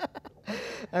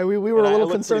 We were a little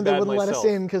concerned they wouldn't let us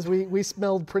in because we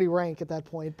smelled pretty rank at that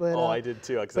point. But I did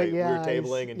too, because we were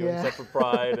tabling and doing stuff for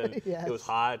Pride, and it was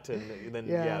hot, and then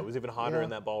it was even hotter in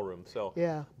that ballroom. So,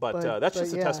 but that's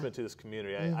just a testament to this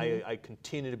community. I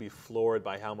continue to be floored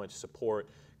by how much support,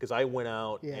 because I went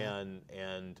out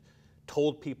and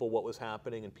told people what was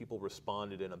happening, and people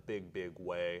responded in a big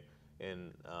way.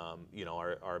 And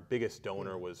our biggest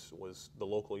donor was the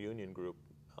local union group,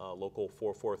 Local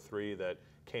 443, that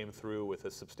came through with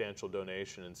a substantial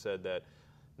donation and said that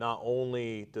not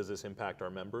only does this impact our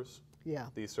members,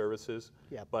 these services,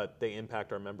 but they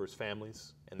impact our members'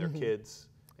 families and their kids,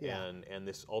 and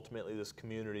this ultimately this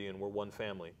community, and we're one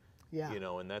family.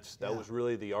 And that was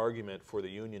really the argument for the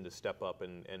union to step up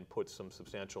and put some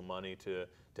substantial money to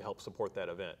help support that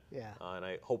event.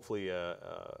 And hopefully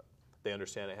they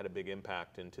understand it had a big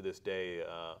impact, and to this day,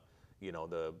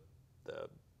 the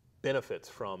benefits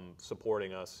from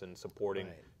supporting us and supporting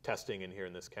testing in here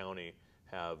in this county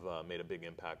have made a big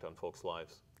impact on folks'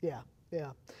 lives.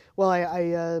 Well,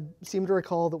 I seem to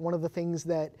recall that one of the things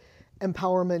that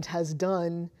Mpowerment has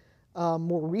done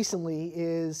more recently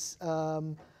is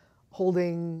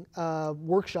holding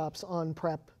workshops on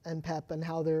PrEP and PEP and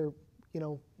how they're,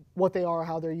 what they are,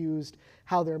 how they're used,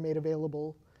 how they're made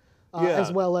available,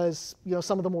 as well as,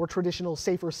 some of the more traditional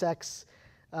safer sex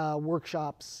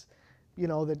workshops,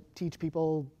 that teach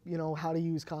people, how to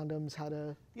use condoms, how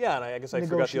to and I guess I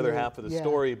forgot the other half of the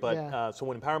story, but so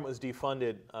when Empowerment was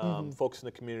defunded, folks in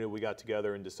the community, we got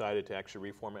together and decided to actually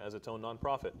reform it as its own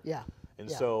nonprofit. And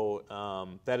so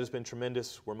that has been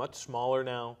tremendous. We're much smaller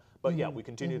now, but we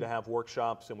continue to have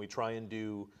workshops, and we try and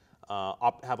do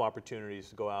have opportunities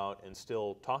to go out and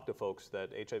still talk to folks that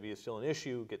HIV is still an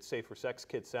issue, get safer sex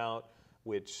kits out,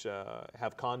 which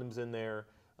have condoms in there,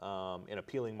 and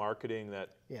appealing marketing that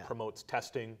promotes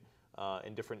testing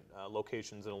in different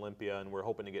locations in Olympia, and we're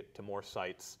hoping to get to more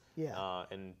sites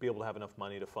and be able to have enough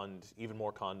money to fund even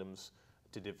more condoms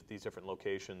to these different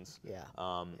locations.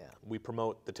 We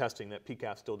promote the testing that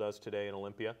PCAF still does today in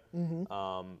Olympia.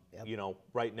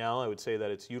 Right now I would say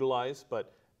that it's utilized,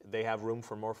 but they have room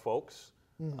for more folks.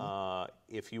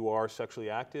 If you are sexually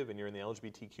active and you're in the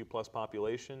LGBTQ plus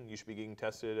population, you should be getting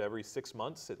tested every 6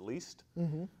 months at least,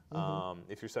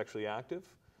 if you're sexually active.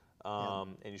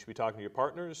 And you should be talking to your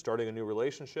partners, starting a new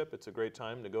relationship. It's a great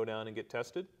time to go down and get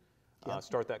tested.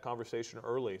 Start that conversation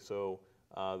early, so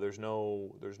there's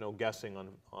no guessing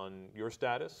on your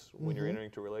status when you're entering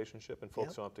into a relationship, and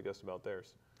folks don't have to guess about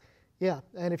theirs.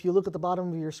 And if you look at the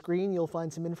bottom of your screen, you'll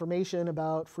find some information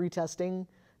about free testing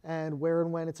and where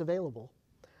and when it's available.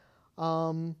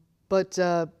 But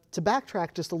to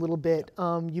backtrack just a little bit,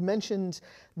 you mentioned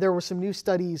there were some new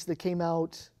studies that came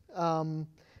out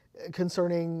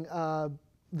concerning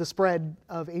the spread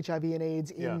of HIV and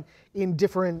AIDS in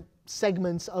different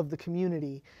segments of the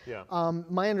community.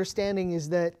 My understanding is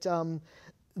that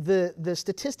the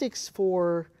statistics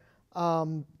for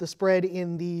the spread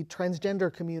in the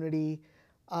transgender community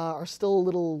are still a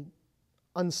little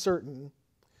uncertain.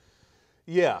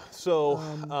 So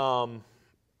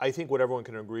I think what everyone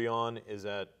can agree on is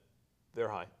that they're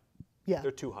high.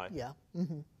 They're too high.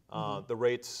 The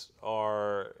rates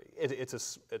are, it's a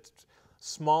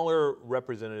smaller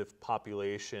representative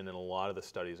population in a lot of the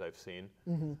studies I've seen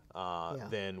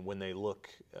than when they look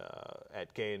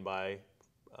at gay and bi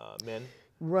men.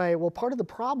 Right. Well, part of the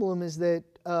problem is that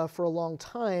for a long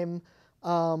time,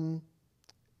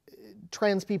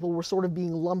 trans people were sort of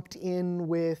being lumped in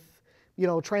with,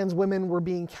 trans women were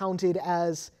being counted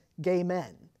as gay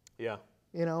men. Yeah.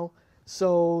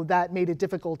 So that made it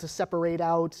difficult to separate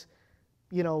out,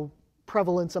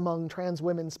 prevalence among trans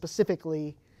women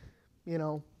specifically,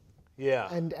 Yeah.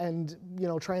 And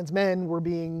trans men were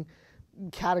being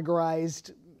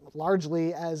categorized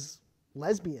largely as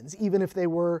lesbians, even if they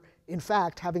were in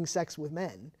fact having sex with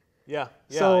men. Yeah.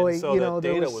 So, and so that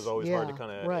data was was always hard to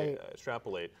kind of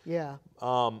extrapolate. Yeah.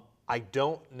 I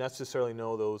don't necessarily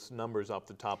know those numbers off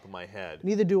the top of my head.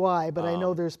 Neither do I, but I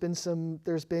know there's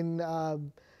been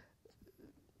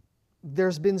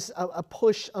a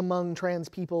push among trans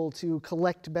people to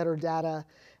collect better data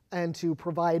and to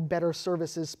provide better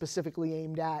services specifically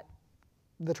aimed at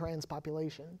the trans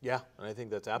population. Yeah, and I think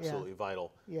that's absolutely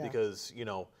vital because,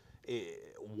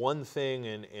 one thing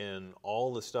in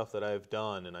all the stuff that I've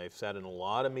done, and I've sat in a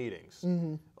lot of meetings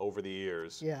over the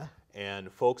years,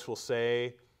 and folks will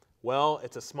say, well,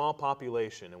 it's a small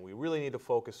population and we really need to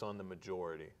focus on the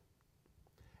majority.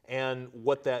 And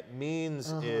what that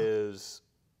means is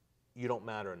you don't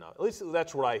matter enough. At least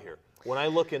that's what I hear. When I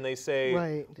look and they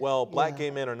say, well, black gay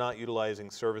men are not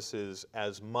utilizing services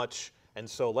as much, and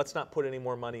so let's not put any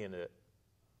more money into it.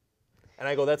 And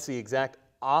I go, that's the exact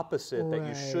opposite that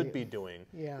you should be doing.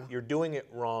 You're doing it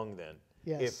wrong then.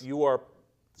 If you are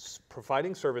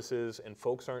providing services and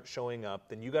folks aren't showing up,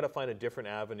 then you got to find a different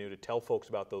avenue to tell folks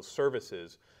about those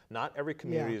services. Not every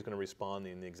community is going to respond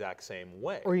in the exact same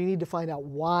way. Or you need to find out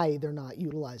why they're not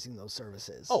utilizing those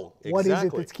services. Oh, exactly. What is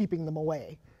it that's keeping them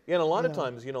away? Yeah, and a lot of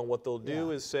times, what they'll do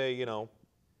is say,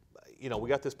 we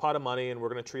got this pot of money and we're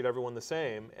going to treat everyone the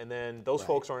same, and then those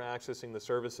folks aren't accessing the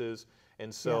services,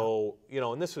 and so,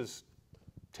 and this was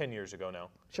 10 years ago now.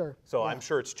 Sure. So I'm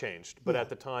sure it's changed, but at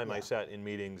the time I sat in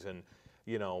meetings and,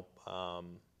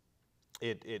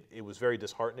 it was very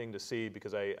disheartening to see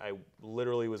because I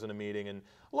literally was in a meeting, and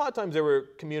a lot of times there were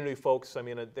community folks. I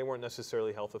mean, they weren't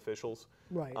necessarily health officials,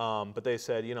 but they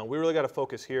said, we really got to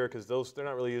focus here because they're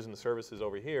not really using the services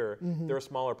over here. They're a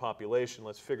smaller population.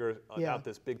 Let's figure out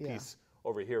this big piece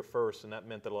over here first, and that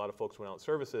meant that a lot of folks went out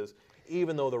services,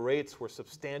 even though the rates were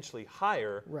substantially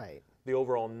higher. The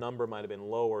overall number might have been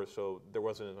lower, so there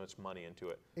wasn't as much money into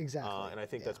it. Exactly. And I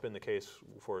think that's been the case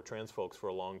for trans folks for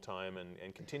a long time,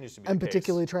 and continues to be the case. And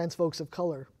particularly trans folks of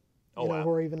color, who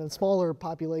are even a smaller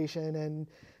population, and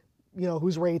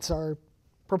whose rates are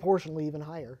proportionally even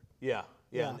higher.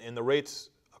 And the rates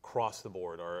across the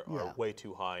board are way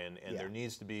too high, and there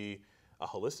needs to be a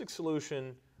holistic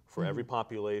solution for every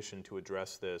population to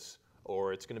address this,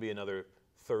 or it's going to be another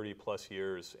 30 plus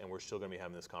years, and we're still going to be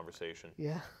having this conversation.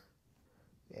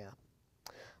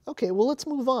 Okay, well, let's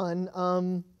move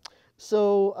on.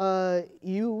 So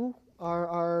you are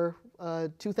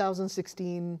our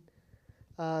 2016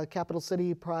 Capital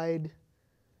City Pride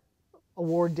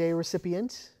Award Day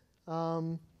recipient.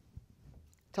 Tell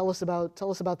us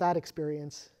about that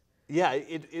experience. Yeah,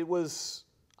 it was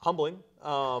humbling.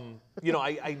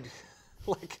 I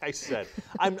like I said,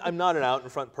 I'm not an out in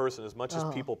front person as much as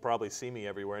people probably see me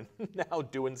everywhere now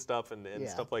doing stuff and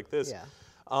stuff like this.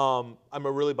 I'm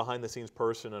a really behind the scenes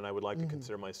person, and I would like to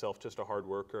consider myself just a hard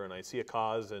worker, and I see a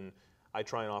cause and I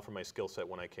try and offer my skill set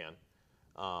when I can.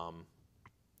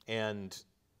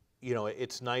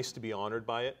 It's nice to be honored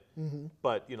by it,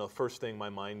 but first thing my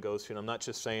mind goes to, and I'm not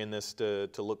just saying this to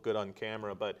look good on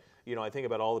camera, but I think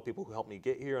about all the people who helped me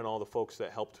get here and all the folks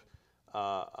that helped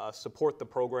support the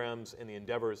programs and the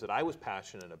endeavors that I was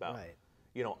passionate about.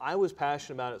 I was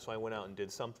passionate about it, so I went out and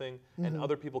did something, and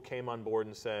other people came on board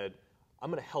and said, I'm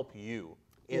going to help you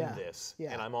in this,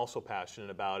 and I'm also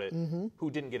passionate about it, who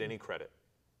didn't get any credit.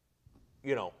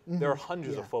 There are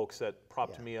hundreds of folks that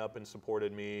propped me up and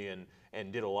supported me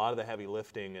and did a lot of the heavy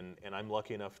lifting, and I'm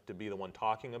lucky enough to be the one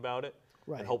talking about it.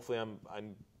 And hopefully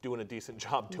I'm doing a decent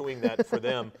job doing that for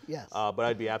them. But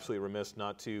I'd be absolutely remiss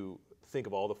not to think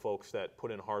of all the folks that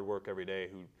put in hard work every day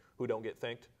who don't get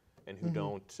thanked and who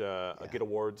don't get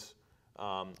awards.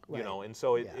 And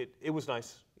so it was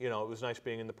nice. It was nice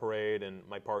being in the parade, and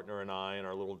my partner and I and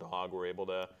our little dog were able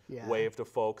to wave to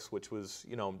folks, which was,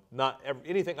 not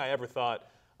anything I ever thought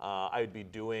I would be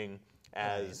doing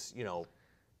as,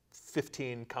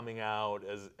 15 coming out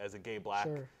as a gay black,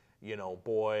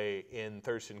 boy in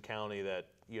Thurston County, that,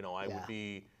 I would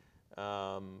be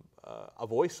a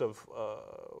voice of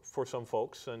for some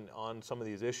folks and on some of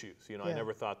these issues. I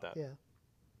never thought that.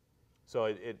 So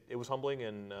it was humbling,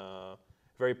 and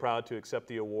very proud to accept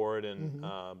the award, and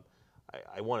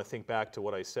I want to think back to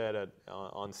what I said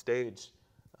on stage.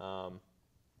 I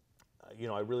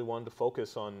really wanted to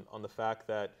focus on the fact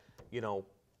that,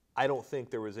 I don't think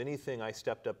there was anything I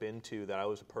stepped up into that I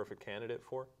was a perfect candidate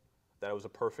for. that I was a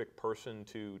perfect person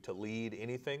to lead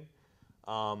anything.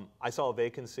 I saw a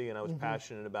vacancy and I was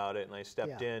passionate about it, and I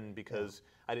stepped in because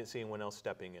I didn't see anyone else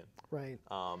stepping in. Right.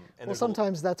 And well,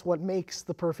 sometimes that's what makes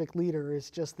the perfect leader, is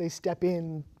just they step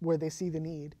in where they see the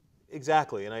need.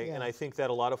 Exactly, and I think that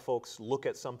a lot of folks look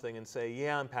at something and say,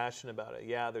 yeah, I'm passionate about it.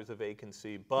 Yeah, there's a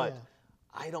vacancy, but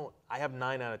I have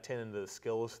 9 out of 10 of the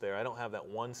skills there. I don't have that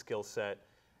one skill set,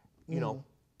 you know,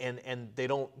 and they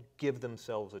don't give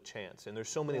themselves a chance. And there's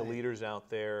so many leaders out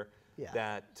there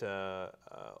that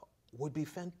would be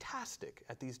fantastic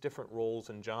at these different roles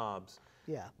and jobs,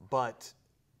 but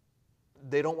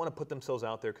they don't want to put themselves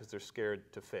out there because they're scared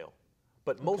to fail.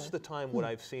 But most of the time, what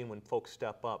I've seen when folks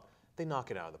step up, they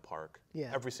knock it out of the park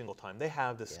every single time. They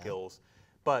have the skills,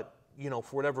 but you know,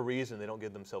 for whatever reason, they don't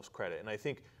give themselves credit. And I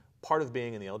think part of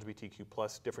being in the LGBTQ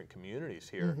plus different communities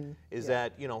here is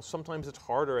that, you know, sometimes it's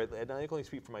harder, and I can only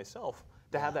speak for myself,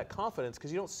 to have that confidence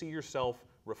because you don't see yourself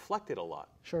reflected a lot.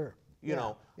 Sure. You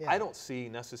know, I don't see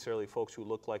necessarily folks who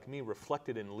look like me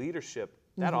reflected in leadership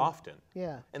that often.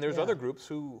 Yeah. And there's other groups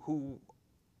who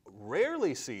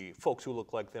rarely see folks who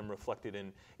look like them reflected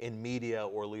in media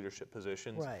or leadership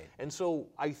positions. Right. And so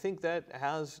I think that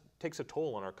takes a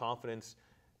toll on our confidence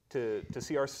to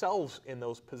see ourselves in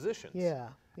those positions. Yeah.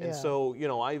 And so, you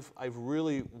know, I've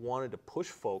really wanted to push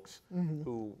folks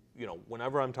who, you know,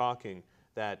 whenever I'm talking,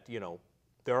 that, you know,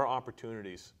 there are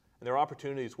opportunities. And there are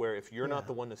opportunities where if you're not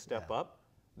the one to step up,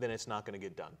 then it's not going to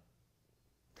get done.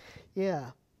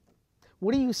 Yeah.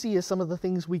 What do you see as some of the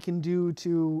things we can do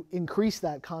to increase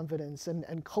that confidence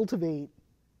and cultivate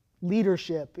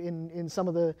leadership in some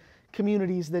of the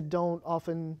communities that don't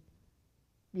often,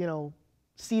 you know,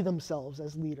 see themselves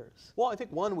as leaders? Well, I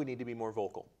think one, we need to be more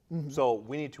vocal. So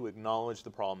we need to acknowledge the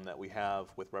problem that we have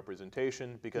with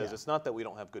representation, because it's not that we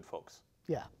don't have good folks.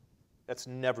 Yeah. That's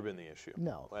never been the issue.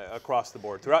 No. Across the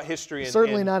board, throughout history.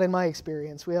 Certainly not in my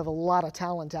experience. We have a lot of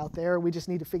talent out there. We just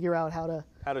need to figure out how to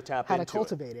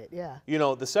cultivate it. Yeah. You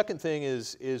know, the second thing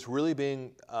is really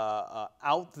being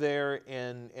out there,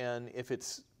 and if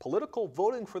it's political,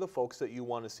 voting for the folks that you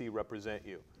want to see represent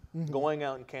you. Going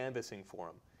out and canvassing for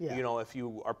them. Yeah. You know, if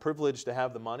you are privileged to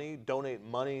have the money, donate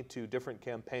money to different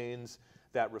campaigns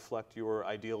that reflect your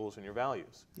ideals and your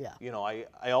values. Yeah. You know,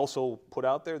 I also put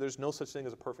out there's no such thing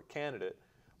as a perfect candidate,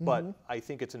 but I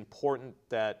think it's important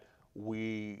that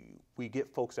we get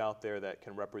folks out there that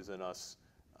can represent us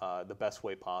the best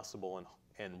way possible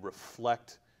and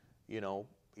reflect, you know,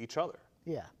 each other.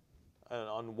 Yeah.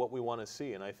 On what we want to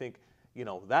see. And I think, you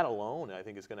know, that alone, I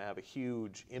think, is going to have a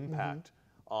huge impact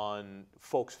on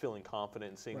folks feeling confident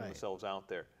and seeing themselves out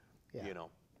there, you know.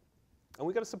 And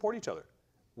we got to support each other.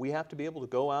 We have to be able to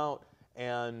go out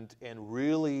and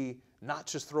really not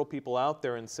just throw people out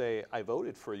there and say, I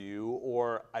voted for you,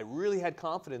 or I really had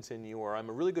confidence in you, or I'm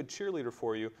a really good cheerleader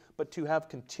for you, but to have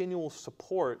continual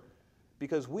support,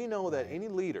 because we know that any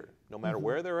leader, no matter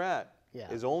where they're at,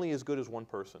 is only as good as one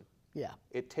person. Yeah.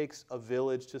 It takes a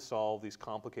village to solve these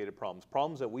complicated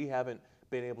problems that we haven't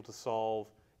been able to solve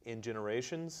in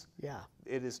generations. Yeah.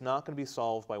 It is not going to be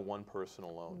solved by one person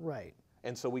alone. Right.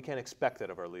 And so we can't expect that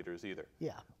of our leaders either.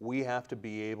 Yeah. We have to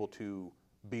be able to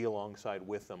be alongside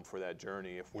with them for that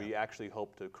journey if we actually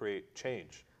hope to create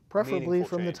change. Preferably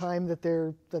from the time that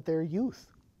they're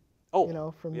youth. Oh, you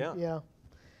know, from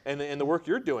And the work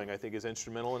you're doing, I think, is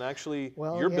instrumental in actually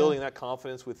you're building that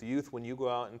confidence with youth when you go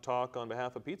out and talk on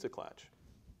behalf of Pizza Clutch.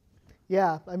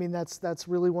 Yeah, I mean that's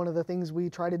really one of the things we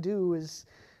try to do, is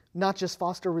not just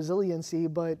foster resiliency,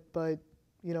 but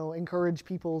you know, encourage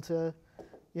people to,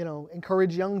 you know,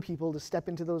 encourage young people to step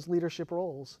into those leadership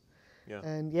roles. Yeah.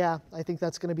 And I think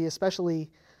that's going to be especially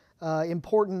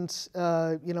important,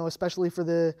 you know, especially for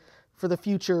the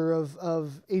future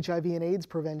of HIV and AIDS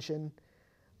prevention.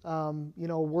 You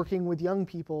know, working with young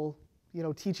people, you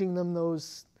know, teaching them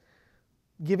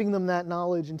giving them that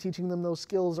knowledge and teaching them those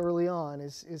skills early on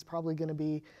is probably going to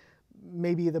be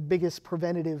maybe the biggest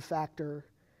preventative factor.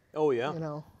 Oh yeah.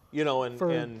 You know,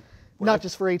 and not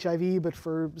just for HIV, but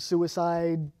for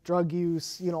suicide, drug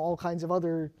use, you know, all kinds of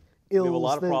other ills. We have a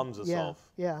lot of problems to solve.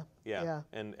 Yeah.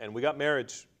 And we got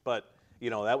marriage, but you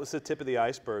know, that was the tip of the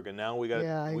iceberg, and now we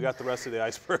got the rest of the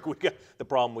iceberg. We got the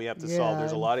problem we have to solve.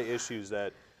 There's a lot of issues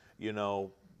that, you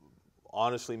know,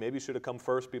 honestly maybe should have come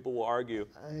first. People will argue.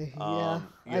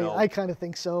 I kind of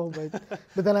think so,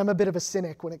 but then I'm a bit of a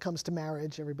cynic when it comes to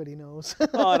marriage. Everybody knows.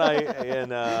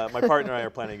 and my partner and I are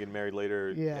planning to get married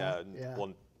later.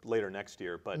 Well, later next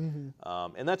year, but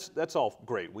and that's all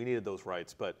great. We needed those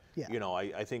rights, but you know,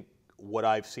 I think what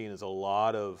I've seen is a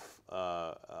lot of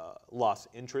lost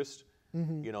interest.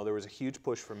 You know, there was a huge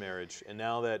push for marriage, and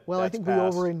now that I think we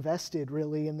overinvested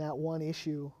really in that one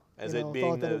issue. as it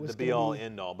being the be-all,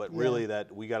 end-all, but really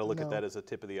that we got to look at that as the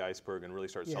tip of the iceberg and really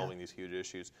start solving these huge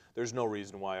issues. There's no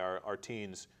reason why our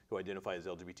teens who identify as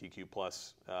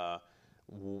LGBTQ+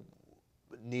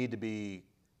 need to be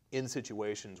in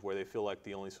situations where they feel like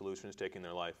the only solution is taking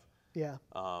their life.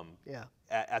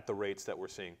 At the rates that we're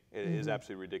seeing. It is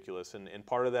absolutely ridiculous. And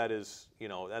part of that is,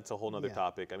 that's a whole other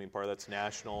topic. I mean, part of that's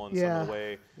national and some of the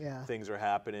way things are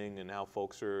happening and how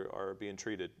folks are being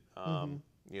treated.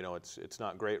 It's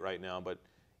not great right now, but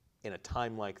in a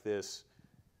time like this,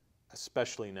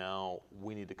 especially now,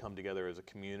 we need to come together as a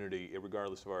community,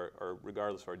 regardless of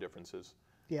our differences.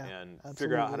 And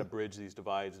figure out how to bridge these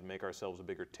divides and make ourselves a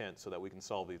bigger tent so that we can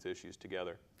solve these issues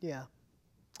together.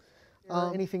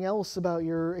 Anything else about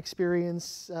your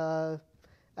experience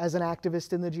as an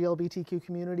activist in the GLBTQ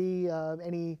community?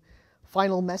 Any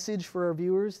final message for our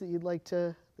viewers that you'd like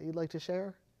to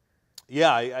share?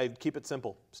 Yeah, I'd keep it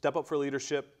simple. Step up for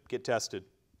leadership. Get tested.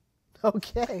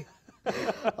 Okay.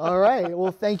 All right.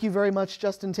 Well, thank you very much,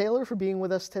 Justin Taylor, for being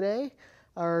with us today.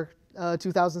 Our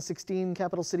 2016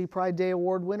 Capital City Pride Day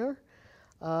Award winner,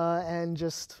 and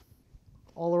just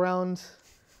all around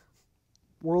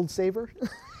world saver.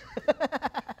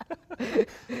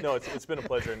 No, it's been a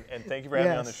pleasure, and thank you for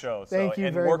having me on the show. Thank you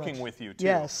and very working much. with you too.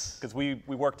 Yes, because we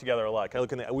work together a lot.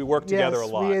 We work together a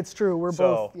lot. It's true. We're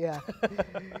both. Yeah.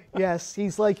 Yes,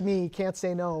 he's like me. Can't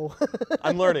say no.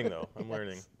 I'm learning though. I'm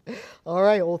learning. All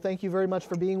right. Well, thank you very much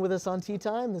for being with us on Tea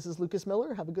Time. This is Lucas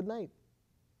Miller. Have a good night.